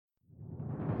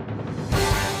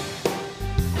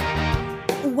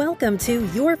Welcome to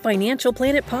Your Financial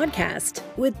Planet podcast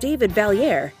with David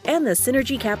Valier and the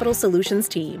Synergy Capital Solutions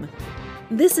team.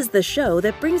 This is the show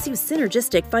that brings you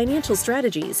synergistic financial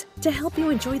strategies to help you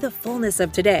enjoy the fullness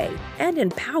of today and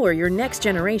empower your next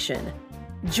generation.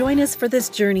 Join us for this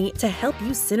journey to help you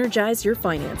synergize your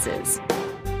finances.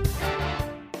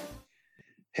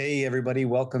 Hey, everybody.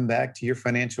 Welcome back to Your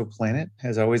Financial Planet.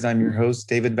 As always, I'm your host,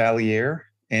 David Valier.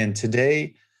 And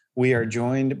today we are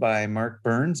joined by Mark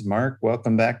Burns. Mark,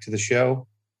 welcome back to the show.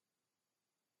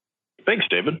 Thanks,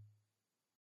 David.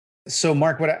 So,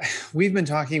 Mark, we've been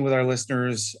talking with our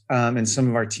listeners and some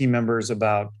of our team members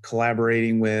about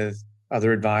collaborating with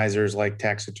other advisors like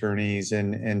tax attorneys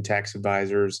and tax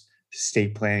advisors,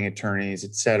 estate planning attorneys,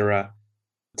 et cetera.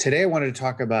 Today, I wanted to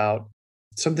talk about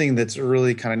something that's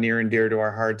really kind of near and dear to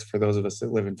our hearts for those of us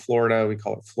that live in Florida. We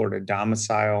call it Florida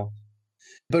Domicile.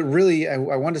 But really, I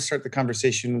wanted to start the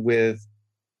conversation with,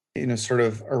 sort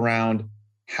of around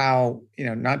how,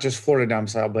 not just Florida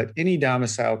domicile, but any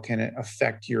domicile can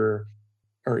affect or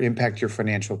impact your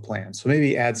financial plan. So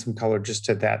maybe add some color just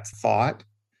to that thought,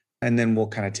 and then we'll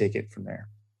kind of take it from there.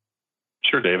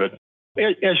 Sure, David.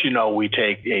 As you know, we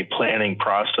take a planning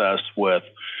process with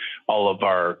all of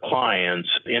our clients.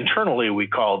 Internally, we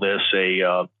call this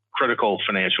a critical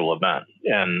financial event.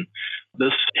 And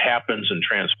this happens and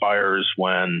transpires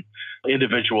when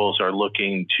individuals are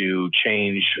looking to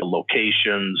change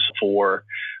locations for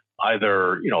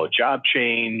either, a job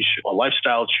change, a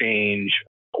lifestyle change,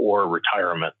 or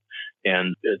retirement.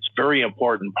 And it's a very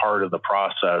important part of the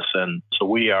process. And so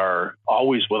we are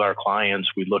always with our clients,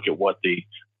 we look at what the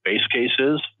base case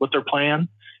is with their plan.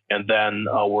 And then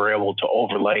we're able to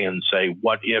overlay and say,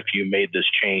 what if you made this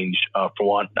change from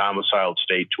one domiciled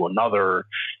state to another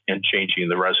and changing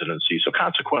the residency? So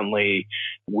consequently,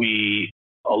 we,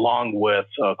 along with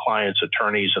clients,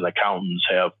 attorneys, and accountants,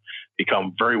 have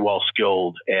become very well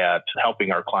skilled at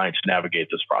helping our clients navigate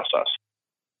this process.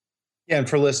 Yeah, and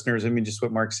for listeners, just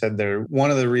what Mark said there,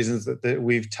 one of the reasons that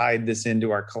we've tied this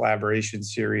into our collaboration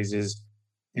series is,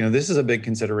 this is a big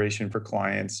consideration for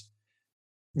clients.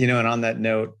 And on that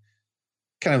note,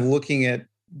 kind of looking at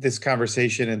this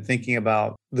conversation and thinking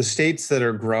about the states that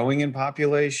are growing in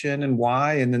population and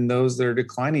why, and then those that are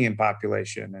declining in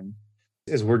population. And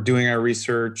as we're doing our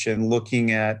research and looking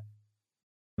at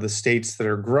the states that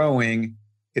are growing,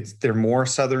 they're more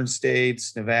southern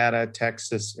states, Nevada,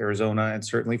 Texas, Arizona, and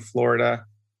certainly Florida.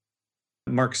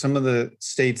 Mark, some of the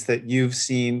states that you've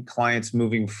seen clients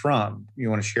moving from,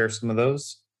 you want to share some of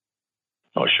those?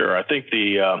 Oh, sure. I think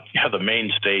the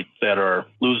main states that are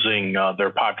losing their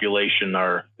population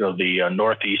are the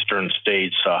northeastern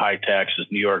states, high taxes,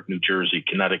 New York, New Jersey,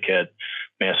 Connecticut,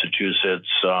 Massachusetts,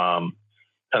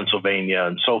 Pennsylvania,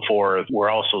 and so forth. We're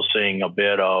also seeing a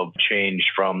bit of change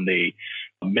from the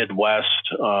Midwest,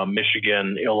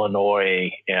 Michigan,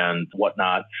 Illinois, and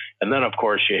whatnot. And then, of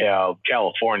course, you have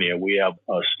California. We have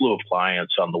a slew of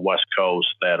clients on the West Coast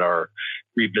that are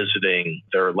revisiting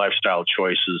their lifestyle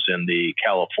choices in the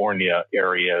California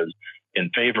areas in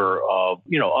favor of,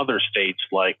 other states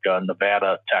like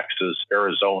Nevada, Texas,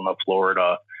 Arizona,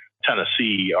 Florida,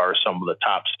 Tennessee are some of the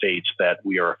top states that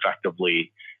we are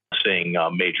effectively seeing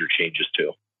major changes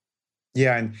to.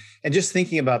 Yeah. And just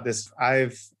thinking about this,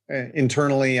 I've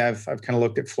internally kind of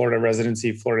looked at Florida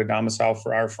residency, Florida domicile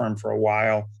for our firm for a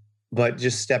while, but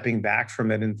just stepping back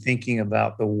from it and thinking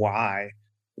about the why.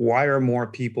 Why are more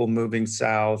people moving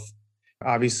south?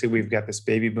 Obviously, we've got this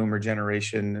baby boomer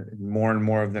generation. More and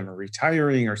more of them are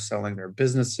retiring or selling their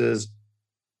businesses.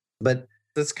 But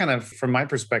that's kind of, from my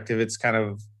perspective, it's kind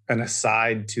of an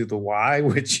aside to the why,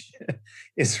 which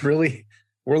is really,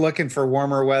 we're looking for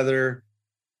warmer weather.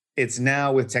 It's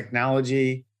now with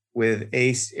technology, with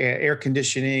air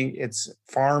conditioning, it's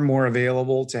far more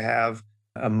available to have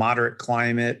a moderate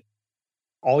climate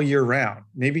all year round.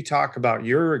 Maybe talk about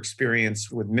your experience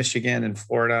with Michigan and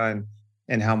Florida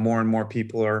and how more and more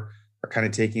people are kind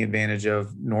of taking advantage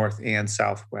of north and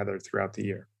south weather throughout the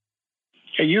year.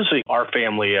 Using our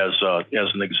family as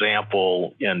an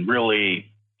example, and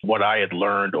really what I had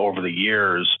learned over the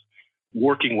years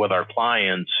working with our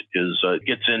clients is it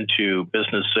gets into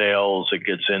business sales, it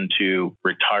gets into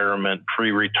retirement,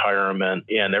 pre-retirement,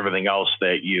 and everything else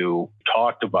that you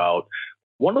talked about.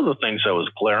 One of the things that was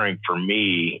glaring for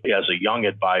me as a young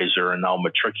advisor and now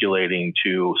matriculating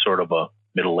to sort of a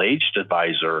middle-aged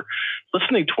advisor,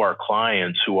 listening to our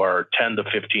clients who are 10 to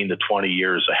 15 to 20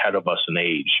 years ahead of us in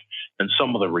age and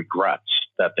some of the regrets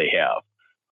that they have.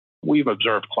 We've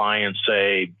observed clients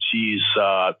say, geez,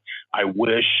 I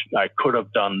wish I could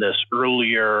have done this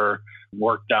earlier.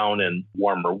 work down in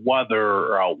warmer weather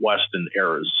or out west in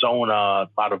Arizona. A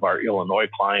lot of our Illinois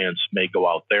clients may go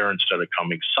out there instead of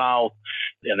coming south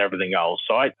and everything else.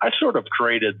 So I sort of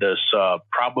created this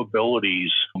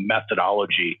probabilities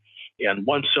methodology. And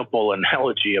one simple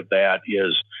analogy of that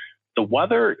is the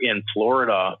weather in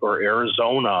Florida or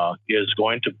Arizona is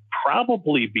going to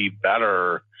probably be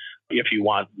better if you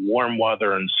want warm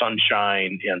weather and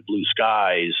sunshine and blue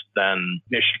skies than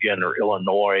Michigan or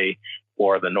Illinois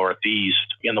or the Northeast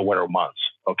in the winter months.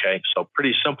 Okay, so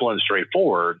pretty simple and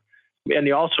straightforward. And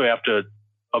you also have to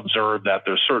observe that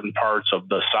there's certain parts of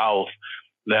the South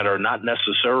that are not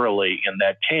necessarily in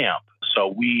that camp. So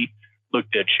we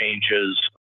looked at changes.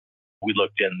 We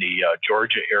looked in the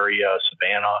Georgia area,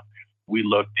 Savannah. We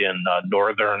looked in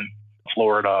northern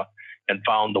Florida and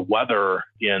found the weather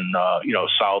in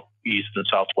southeast and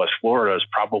southwest Florida is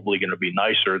probably going to be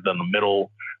nicer than the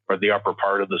middle or the upper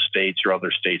part of the states or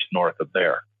other states north of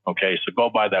there. Okay, so go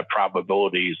by that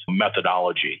probabilities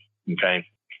methodology. Okay,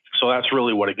 so that's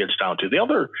really what it gets down to. The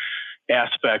other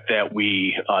aspect that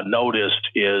we noticed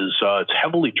is it's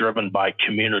heavily driven by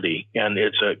community, and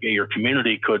your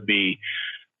community could be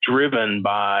driven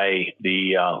by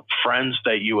the friends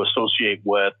that you associate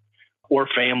with or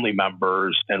family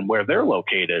members and where they're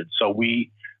located. So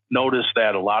we noticed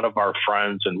that a lot of our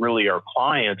friends and really our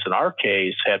clients in our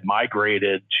case had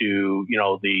migrated to,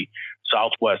 the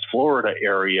Southwest Florida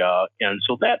area. And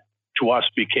so that to us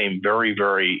became very,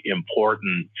 very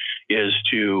important, is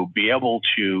to be able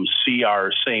to see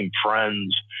our same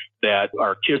friends that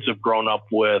our kids have grown up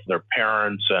with, their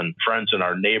parents and friends in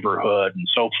our neighborhood and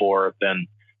so forth. And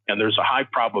there's a high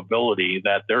probability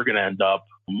that they're going to end up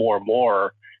more and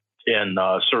more in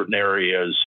certain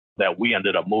areas that we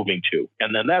ended up moving to.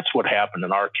 And then that's what happened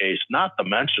in our case, not to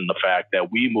mention the fact that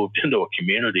we moved into a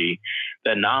community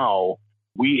that now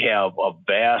we have a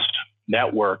vast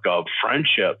network of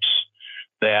friendships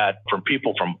that from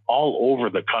people from all over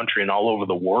the country and all over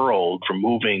the world from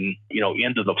moving,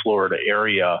 into the Florida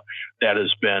area, that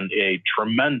has been a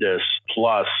tremendous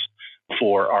plus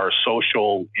for our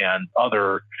social and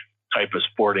other type of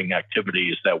sporting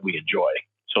activities that we enjoy.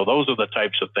 So those are the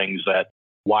types of things that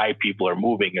why people are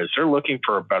moving, is they're looking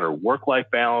for a better work-life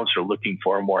balance, they're looking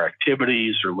for more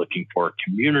activities, they're looking for a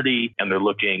community, and they're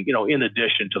looking, in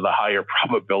addition to the higher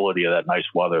probability of that nice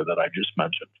weather that I just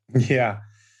mentioned. Yeah.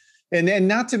 And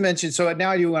not to mention, so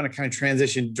now you want to kind of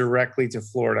transition directly to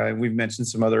Florida, and we've mentioned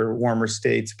some other warmer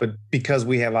states, but because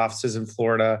we have offices in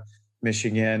Florida,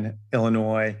 Michigan,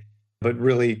 Illinois, but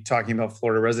really talking about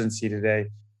Florida residency today,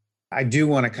 I do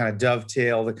want to kind of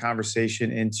dovetail the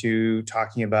conversation into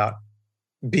talking about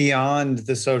beyond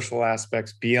the social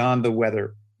aspects, beyond the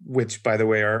weather, which, by the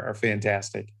way, are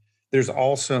fantastic. There's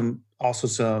also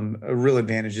some real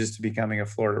advantages to becoming a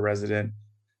Florida resident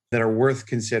that are worth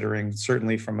considering,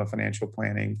 certainly from a financial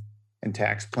planning and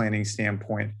tax planning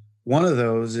standpoint. One of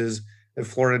those is that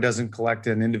Florida doesn't collect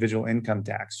an individual income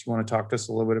tax. You want to talk to us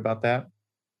a little bit about that?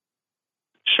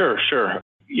 Sure.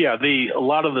 Yeah, a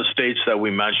lot of the states that we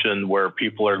mentioned where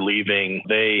people are leaving,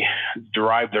 they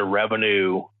derive their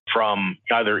revenue from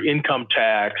either income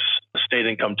tax, state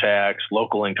income tax,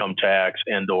 local income tax,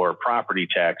 and or property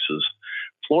taxes.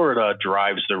 Florida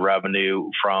derives the revenue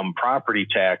from property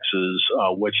taxes,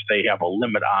 which they have a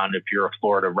limit on if you're a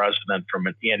Florida resident from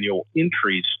an annual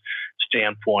increase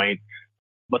standpoint.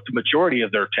 But the majority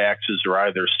of their taxes are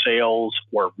either sales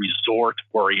or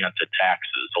resort-oriented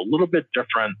taxes. A little bit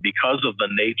different because of the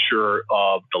nature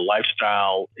of the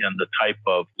lifestyle, and the type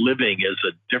of living is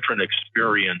a different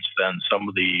experience than some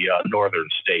of the northern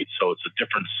states. So it's a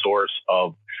different source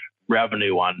of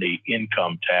revenue on the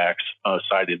income tax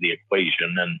side of the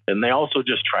equation. And they also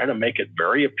just try to make it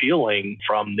very appealing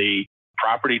from the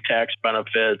property tax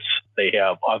benefits. They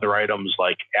have other items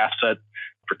like asset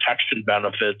protection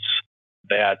benefits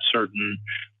that certain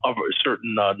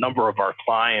number of our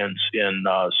clients in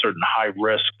certain high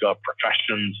risk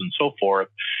professions and so forth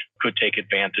could take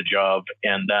advantage of.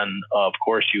 And then, of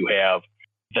course, you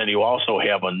also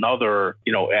have another,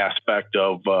 aspect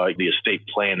of the estate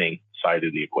planning side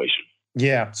of the equation.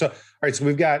 Yeah. So, all right. So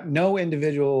we've got no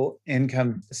individual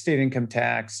state income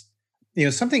tax.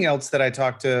 Something else that I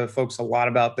talk to folks a lot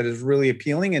about that is really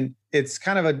appealing, and it's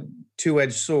kind of a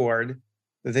two-edged sword.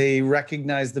 They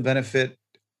recognize the benefit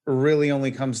really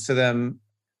only comes to them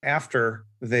after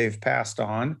they've passed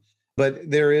on, but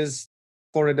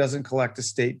Florida doesn't collect a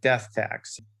state death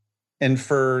tax. And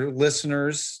for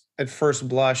listeners, at first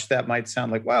blush, that might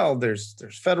sound like, well, there's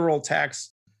federal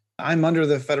tax. I'm under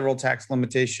the federal tax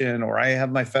limitation, or I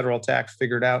have my federal tax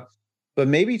figured out. But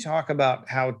maybe talk about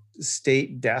how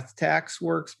state death tax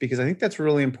works, because I think that's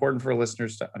really important for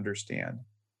listeners to understand.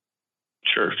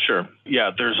 Sure, sure.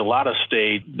 Yeah, there's a lot of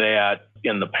states that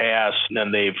in the past,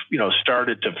 and they've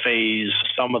started to phase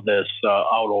some of this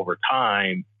out over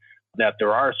time, that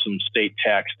there are some state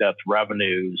tax death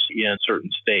revenues in certain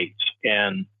states.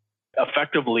 And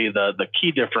effectively, the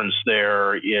key difference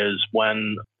there is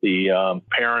when the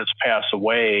parents pass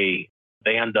away,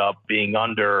 they end up being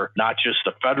under not just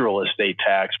the federal estate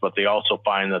tax, but they also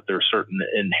find that there's certain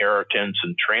inheritance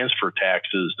and transfer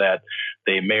taxes that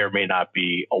they may or may not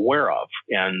be aware of.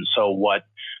 And so what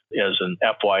is an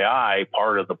FYI,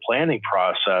 part of the planning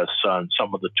process on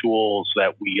some of the tools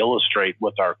that we illustrate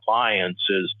with our clients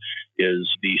is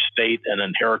the state and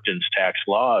inheritance tax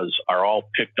laws are all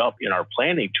picked up in our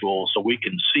planning tool so we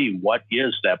can see what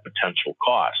is that potential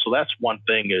cost. So that's one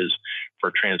thing is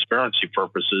for transparency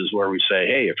purposes where we say,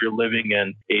 hey, if you're living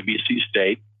in ABC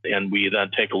state, and we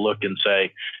then take a look and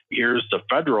say, here's the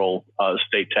federal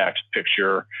state tax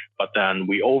picture, but then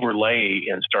we overlay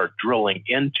and start drilling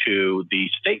into the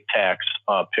state tax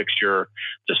picture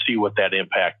to see what that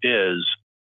impact is.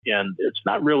 And it's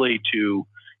not really you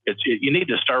need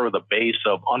to start with a base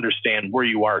of understand where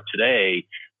you are today,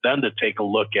 then to take a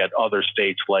look at other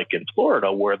states like in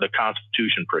Florida, where the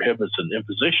Constitution prohibits an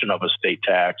imposition of a state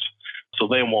tax. So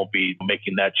they won't be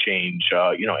making that change,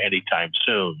 anytime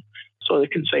soon. So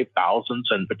it can save thousands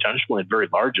and potentially in very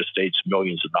large estates,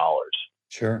 millions of dollars.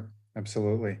 Sure,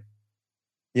 absolutely.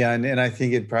 Yeah, and I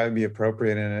think it'd probably be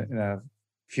appropriate in a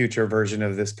future version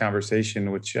of this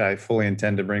conversation, which I fully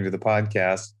intend to bring to the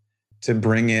podcast, to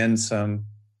bring in some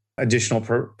additional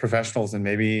professionals and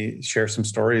maybe share some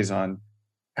stories on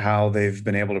how they've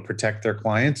been able to protect their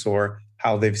clients or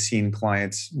how they've seen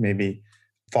clients maybe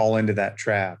fall into that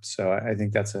trap. So I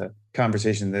think that's a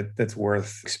conversation that's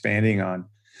worth expanding on.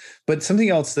 But something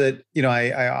else that,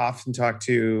 I often talk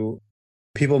to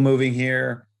people moving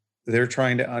here, they're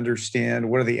trying to understand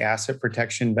what are the asset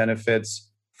protection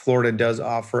benefits. Florida does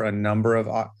offer a number of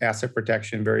asset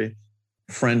protection, very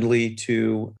friendly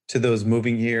to those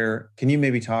moving here. Can you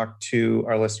maybe talk to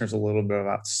our listeners a little bit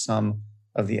about some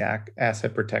of the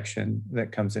asset protection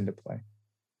that comes into play?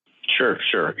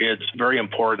 Sure. It's very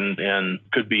important and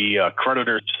could be a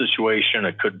creditor situation.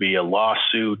 It could be a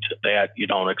lawsuit that you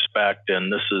don't expect.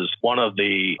 And this is one of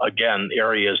the, again,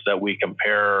 areas that we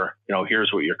compare,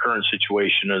 here's what your current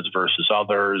situation is versus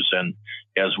others. And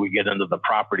as we get into the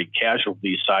property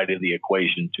casualty side of the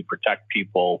equation to protect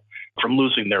people from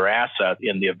losing their asset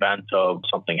in the event of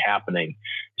something happening.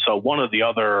 So one of the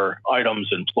other items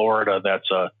in Florida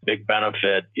that's a big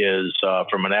benefit is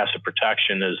from an asset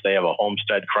protection is they have a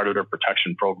homestead creditor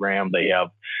protection program. They have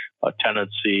a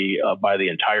tenancy by the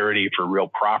entirety for real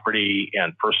property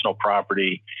and personal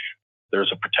property.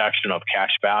 There's a protection of cash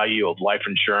value of life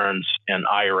insurance and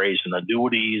IRAs and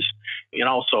annuities, and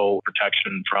also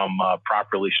protection from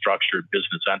properly structured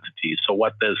business entities. So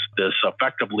what this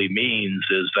effectively means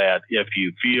is that if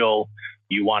you feel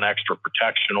you want extra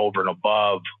protection over and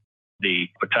above the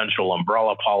potential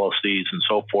umbrella policies and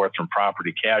so forth from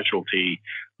property casualty,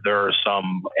 there are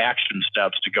some action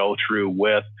steps to go through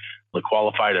with the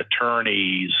qualified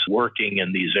attorneys working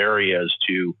in these areas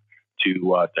to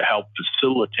help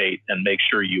facilitate and make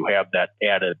sure you have that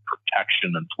added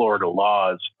protection. In Florida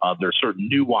laws, there are certain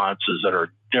nuances that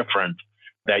are different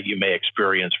that you may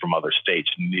experience from other states,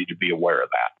 and you need to be aware of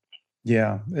that.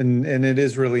 Yeah, and it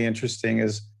is really interesting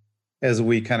as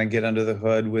we kind of get under the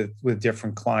hood with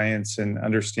different clients and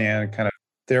understand kind of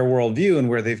their worldview and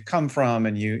where they've come from,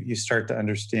 and you start to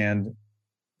understand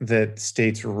that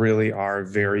states really are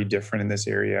very different in this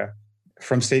area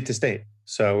from state to state.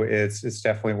 So it's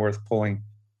definitely worth pulling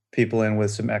people in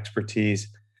with some expertise.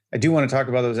 I do want to talk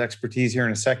about those expertise here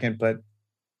in a second, but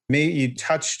maybe you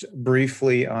touched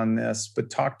briefly on this, but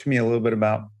talk to me a little bit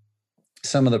about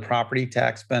some of the property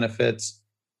tax benefits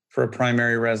for a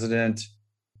primary resident.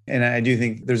 And I do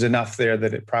think there's enough there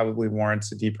that it probably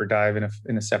warrants a deeper dive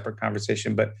in a separate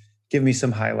conversation, but give me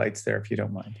some highlights there if you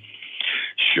don't mind.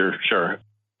 Sure.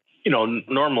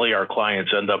 Normally our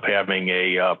clients end up having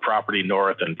a property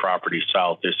north and property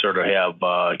south. They sort of have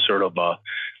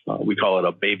we call it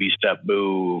a baby step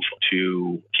move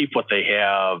to keep what they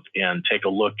have and take a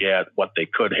look at what they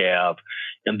could have.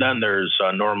 And then there's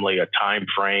normally a time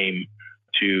frame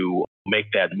to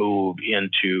make that move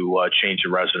into change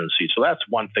of residency. So that's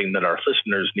one thing that our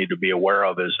listeners need to be aware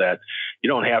of is that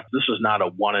this is not a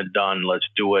one and done, let's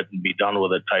do it and be done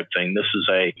with it type thing. This is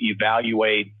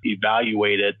evaluate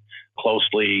it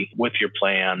closely with your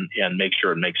plan and make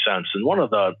sure it makes sense. And one of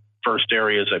the first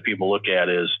areas that people look at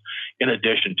is, in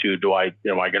addition to,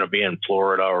 am I going to be in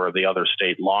Florida or the other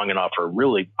state long enough or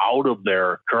really out of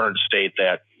their current state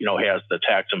that, has the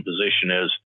tax imposition,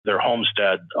 is their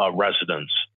homestead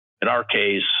residence. In our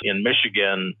case, in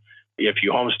Michigan, if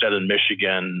you homestead in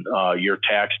Michigan, you're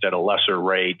taxed at a lesser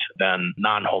rate than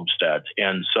non-homestead.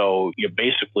 And so you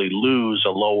basically lose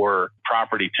a lower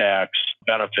property tax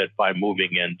benefit by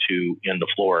moving into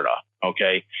Florida.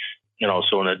 Okay.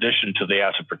 So in addition to the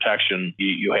asset protection,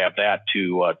 you have that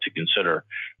to consider.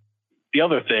 The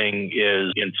other thing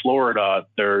is in Florida,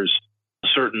 there's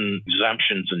certain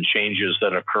exemptions and changes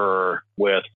that occur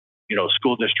with,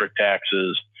 school district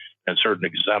taxes and certain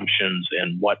exemptions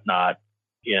and whatnot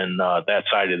in that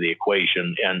side of the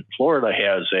equation. And Florida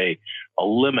has a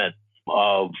limit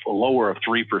of a lower of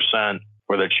 3%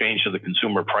 for the change of the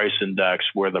consumer price index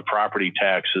where the property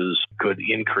taxes could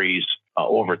increase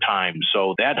over time.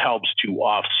 So that helps to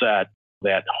offset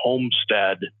that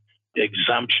homestead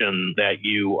exemption that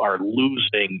you are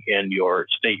losing in your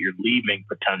state you're leaving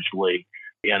potentially.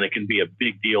 And it can be a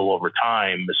big deal over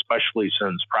time, especially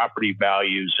since property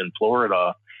values in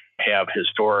Florida have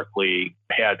historically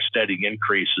had steady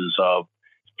increases of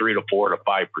 3 to 4 to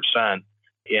 5%.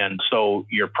 And so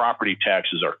your property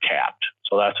taxes are capped.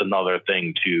 So that's another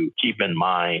thing to keep in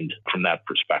mind from that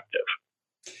perspective.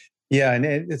 Yeah, and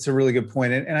it's a really good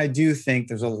point. And I do think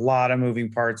there's a lot of moving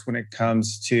parts when it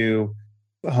comes to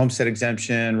homestead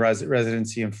exemption,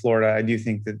 residency in Florida. I do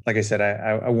think that, like I said,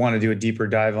 I want to do a deeper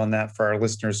dive on that for our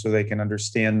listeners so they can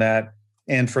understand that.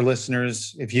 And for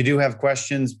listeners, if you do have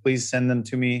questions, please send them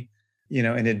to me. In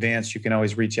advance. You can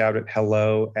always reach out at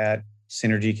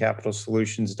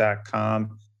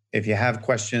hello@synergycapitalsolutions.com. If you have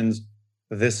questions,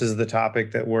 this is the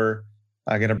topic that we're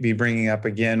going to be bringing up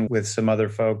again with some other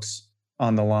folks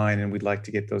on the line, and we'd like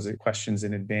to get those questions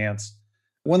in advance.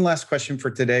 One last question for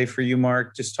today for you,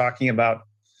 Mark, just talking about,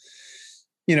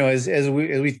 as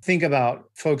we think about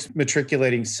folks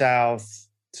matriculating south,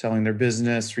 selling their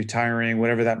business, retiring,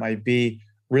 whatever that might be,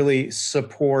 really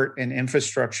support and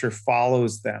infrastructure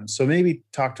follows them. So maybe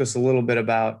talk to us a little bit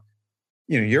about,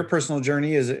 your personal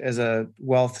journey as a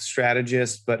wealth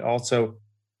strategist, but also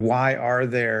why are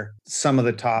there some of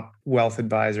the top wealth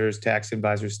advisors, tax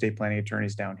advisors, estate planning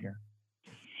attorneys down here?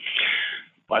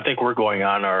 I think we're going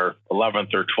on our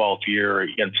 11th or 12th year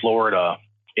in Florida.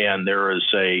 And there is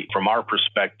from our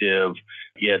perspective,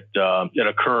 it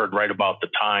occurred right about the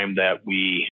time that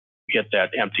we hit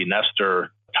that empty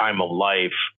nester time of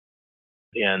life.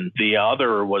 And the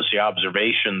other was the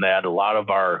observation that a lot of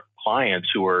our clients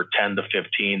who were 10 to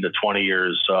 15 to 20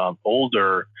 years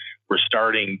older were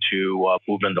starting to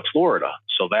move into Florida.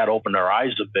 So that opened our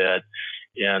eyes a bit.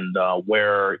 And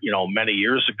where, many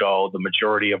years ago, the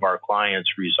majority of our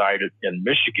clients resided in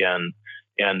Michigan.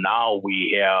 And now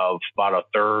we have about a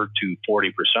third to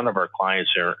 40% of our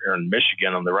clients are in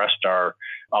Michigan, and the rest are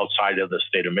outside of the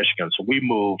state of Michigan. So we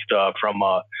moved from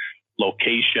a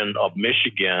location of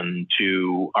Michigan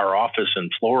to our office in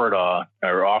Florida,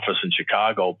 our office in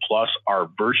Chicago, plus our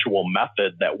virtual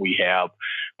method that we have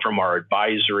from our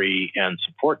advisory and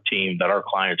support team that our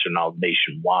clients are now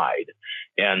nationwide.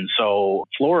 And so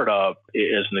Florida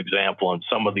is an example, and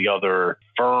some of the other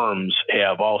firms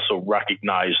have also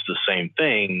recognized the same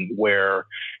thing where,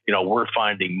 we're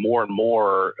finding more and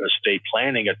more estate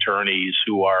planning attorneys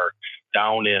who are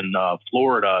down in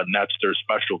Florida, and that's their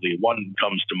specialty. One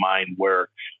comes to mind where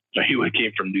he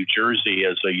came from New Jersey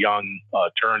as a young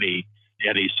attorney,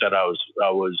 and he said, I was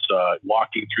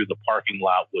walking through the parking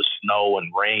lot with snow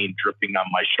and rain dripping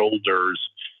on my shoulders.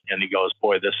 And he goes,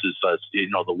 boy, this is,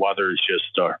 the weather is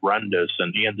just horrendous.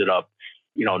 And he ended up,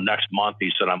 next month,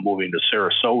 he said, I'm moving to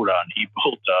Sarasota. And he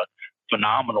built a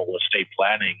phenomenal estate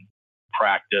planning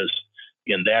practice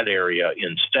in that area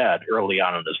instead early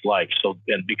on in his life. So,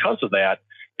 and because of that,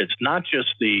 it's not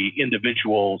just the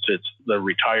individuals, it's the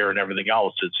retire and everything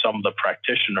else. It's some of the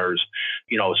practitioners,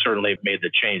 certainly made the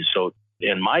change. So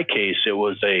in my case, it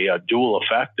was a dual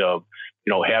effect of,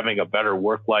 having a better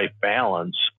work-life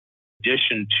balance, in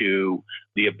addition to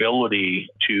the ability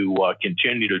to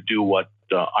continue to do what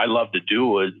I love to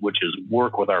do, which is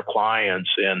work with our clients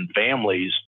and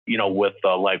families, with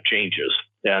life changes.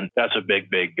 And that's a big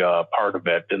part of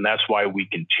it. And that's why we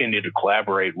continue to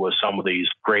collaborate with some of these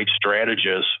great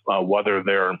strategists, whether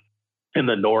they're in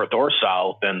the North or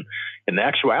South. And in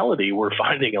actuality, we're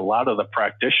finding a lot of the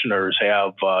practitioners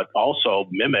have also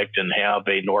mimicked and have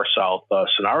a North-South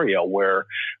scenario where,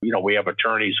 we have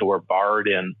attorneys who are barred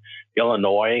in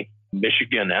Illinois,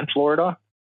 Michigan, and Florida,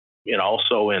 and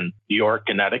also in New York,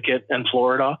 Connecticut, and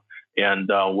Florida. And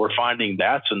we're finding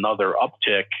that's another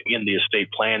uptick in the estate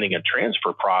planning and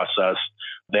transfer process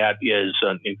that is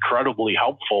incredibly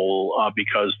helpful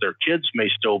because their kids may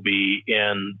still be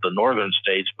in the northern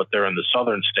states, but they're in the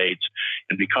southern states.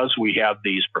 And because we have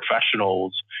these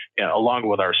professionals, along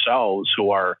with ourselves,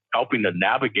 who are helping to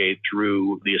navigate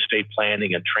through the estate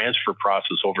planning and transfer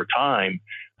process over time,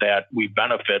 that we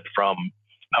benefit from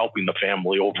helping the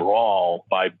family overall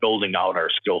by building out our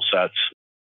skill sets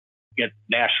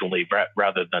nationally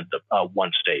rather than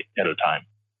one state at a time.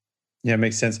 Yeah, it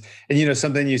makes sense. And,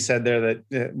 something you said there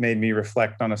that made me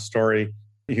reflect on a story.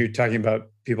 You're talking about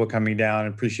people coming down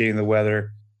and appreciating the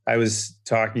weather. I was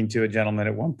talking to a gentleman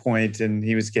at one point, and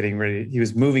he was getting ready. He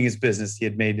was moving his business. He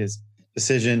had made his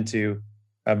decision to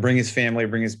bring his family,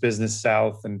 bring his business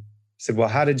south. And I said, well,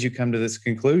 how did you come to this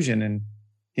conclusion? And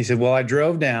he said, well, I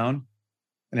drove down,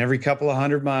 and every couple of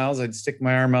 100 miles, I'd stick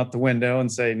my arm out the window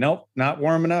and say, nope, not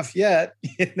warm enough yet.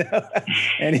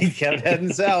 And he kept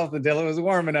heading south until it was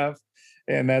warm enough.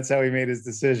 And that's how he made his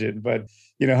decision. But,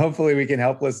 hopefully we can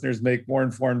help listeners make more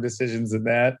informed decisions than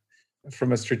that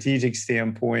from a strategic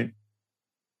standpoint.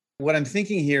 What I'm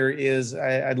thinking here is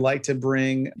I'd like to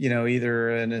bring, either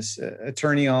an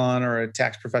attorney on or a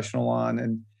tax professional on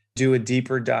and do a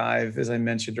deeper dive, as I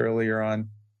mentioned earlier, on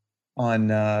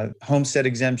homestead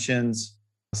exemptions,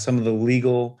 some of the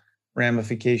legal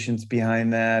ramifications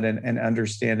behind that, and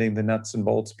understanding the nuts and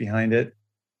bolts behind it.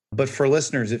 But for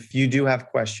listeners, if you do have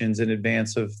questions in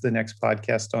advance of the next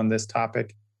podcast on this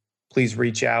topic, please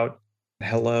reach out.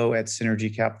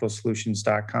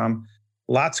 hello@synergycapitalsolutions.com.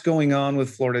 Lots going on with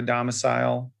Florida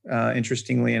Domicile.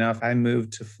 Interestingly enough, I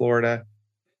moved to Florida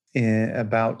in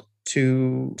about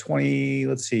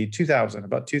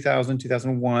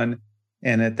 2001.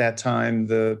 And at that time,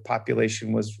 the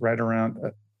population was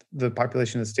the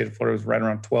population of the state of Florida was right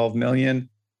around 12 million.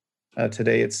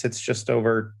 Today, it sits just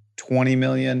over 20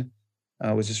 million.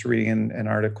 I was just reading an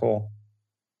article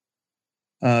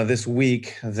this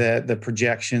week that the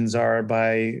projections are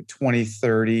by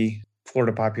 2030,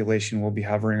 Florida population will be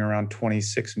hovering around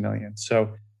 26 million.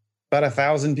 So about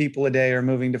 1,000 people a day are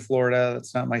moving to Florida.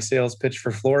 That's not my sales pitch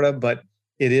for Florida, but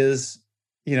it is,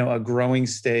 a growing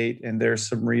state. And there's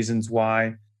some reasons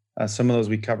why. Some of those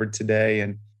we covered today.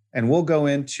 And we'll go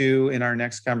into, in our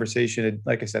next conversation,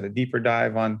 like I said, a deeper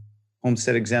dive on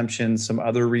homestead exemptions, some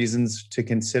other reasons to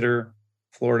consider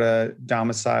Florida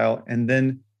domicile, and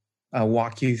then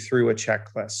walk you through a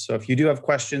checklist. So if you do have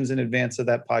questions in advance of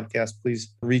that podcast,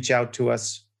 please reach out to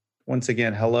us. Once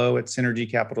again,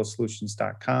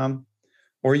 hello@synergycapitalsolutions.com.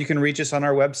 Or you can reach us on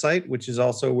our website, which is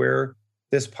also where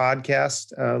this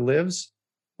podcast lives,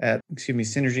 at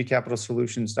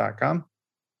synergycapitalsolutions.com.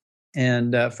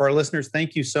 And for our listeners,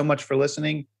 thank you so much for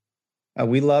listening.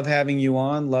 We love having you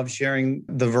on, love sharing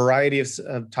the variety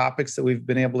of topics that we've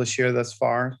been able to share thus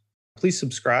far. Please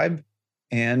subscribe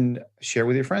and share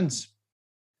with your friends.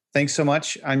 Thanks so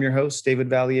much. I'm your host, David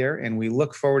Valliere, and we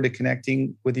look forward to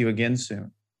connecting with you again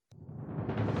soon.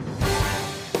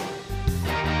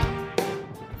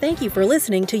 Thank you for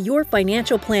listening to Your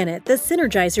Financial Planet, the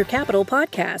Synergize Your Capital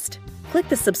podcast. Click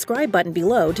the subscribe button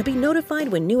below to be notified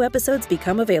when new episodes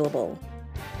become available.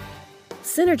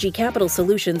 Synergy Capital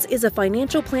Solutions is a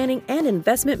financial planning and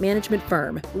investment management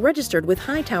firm registered with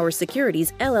Hightower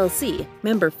Securities, LLC,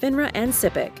 member FINRA and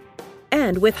SIPC,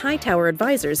 and with Hightower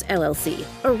Advisors, LLC,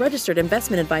 a registered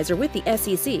investment advisor with the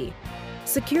SEC.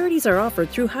 Securities are offered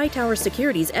through Hightower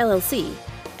Securities, LLC.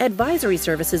 Advisory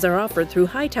services are offered through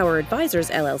Hightower Advisors,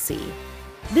 LLC.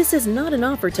 This is not an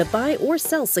offer to buy or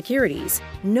sell securities.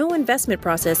 No investment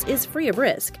process is free of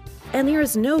risk, and there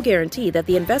is no guarantee that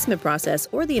the investment process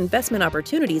or the investment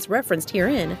opportunities referenced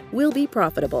herein will be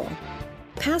profitable.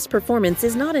 Past performance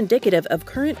is not indicative of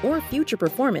current or future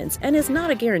performance and is not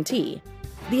a guarantee.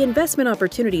 The investment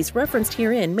opportunities referenced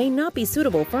herein may not be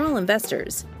suitable for all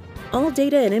investors. All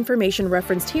data and information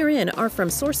referenced herein are from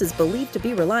sources believed to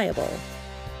be reliable.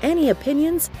 Any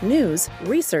opinions, news,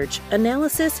 research,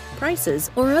 analysis, prices,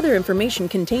 or other information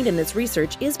contained in this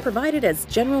research is provided as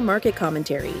general market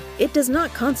commentary. It does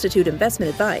not constitute investment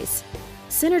advice.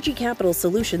 Synergy Capital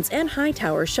Solutions and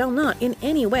Hightower shall not in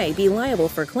any way be liable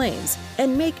for claims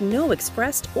and make no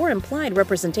expressed or implied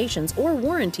representations or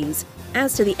warranties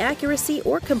as to the accuracy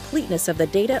or completeness of the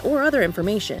data or other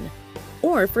information,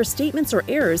 or for statements or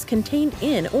errors contained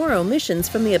in or omissions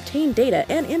from the obtained data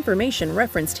and information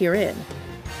referenced herein.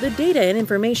 The data and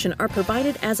information are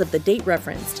provided as of the date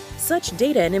referenced. Such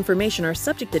data and information are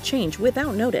subject to change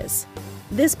without notice.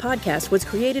 This podcast was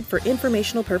created for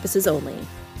informational purposes only.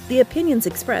 The opinions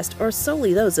expressed are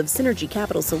solely those of Synergy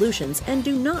Capital Solutions and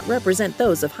do not represent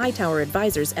those of Hightower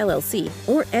Advisors, LLC,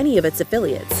 or any of its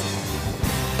affiliates.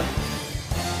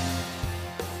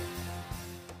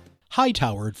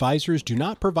 Hightower Advisors do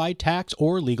not provide tax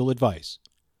or legal advice.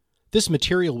 This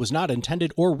material was not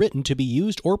intended or written to be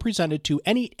used or presented to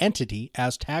any entity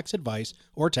as tax advice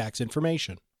or tax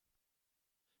information.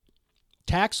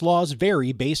 Tax laws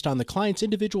vary based on the client's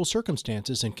individual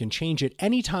circumstances and can change at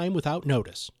any time without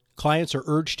notice. Clients are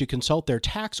urged to consult their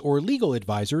tax or legal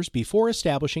advisors before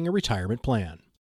establishing a retirement plan.